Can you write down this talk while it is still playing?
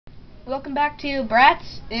welcome back to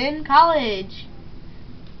Bratz in college.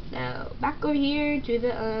 Now, back over here to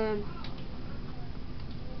the,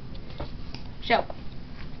 show.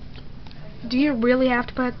 Do you really have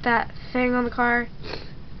to put that thing on the car?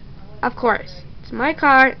 Of course. It's my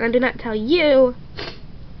car, and I do not tell you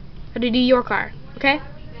how to do your car, okay?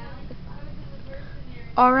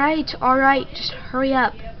 Alright, just hurry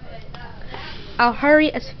up. I'll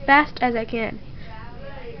hurry as fast as I can.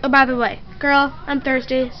 Oh, by the way, girl, I'm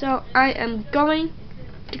thirsty, so I am going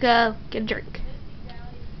to go get a drink.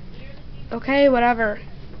 Okay, whatever.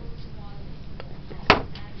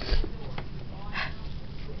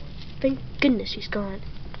 Thank goodness she's gone.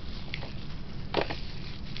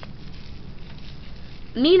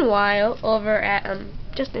 Meanwhile, over at,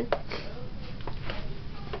 Justin.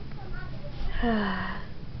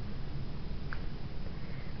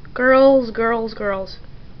 Girls.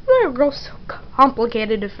 Why are girls so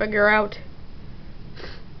complicated to figure out?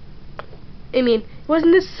 I mean,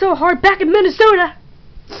 wasn't this so hard back in Minnesota?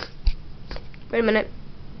 Wait a minute.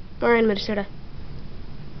 We're in Minnesota.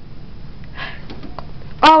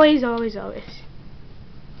 Always. I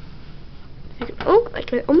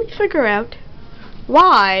can only figure out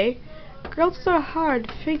why girls are so hard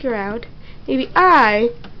to figure out. Maybe I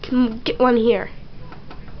can get one here.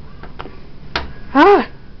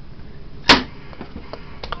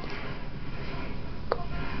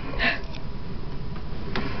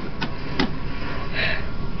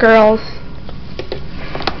 Girls.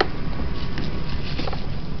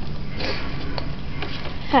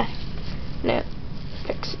 Now,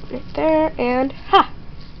 fix it right there, and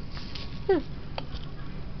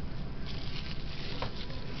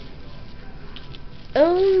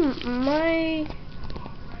Oh my.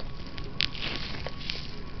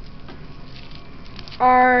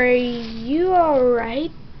 Are you alright,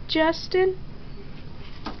 Justin?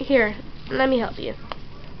 Here, let me help you.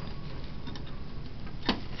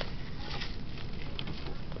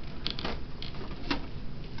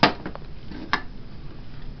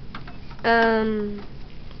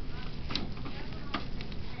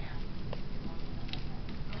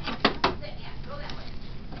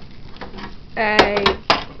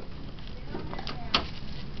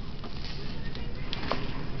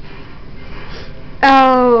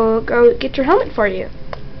 I'll go get your helmet for you.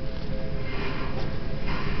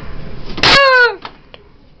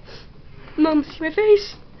 Mom, see my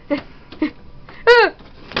face?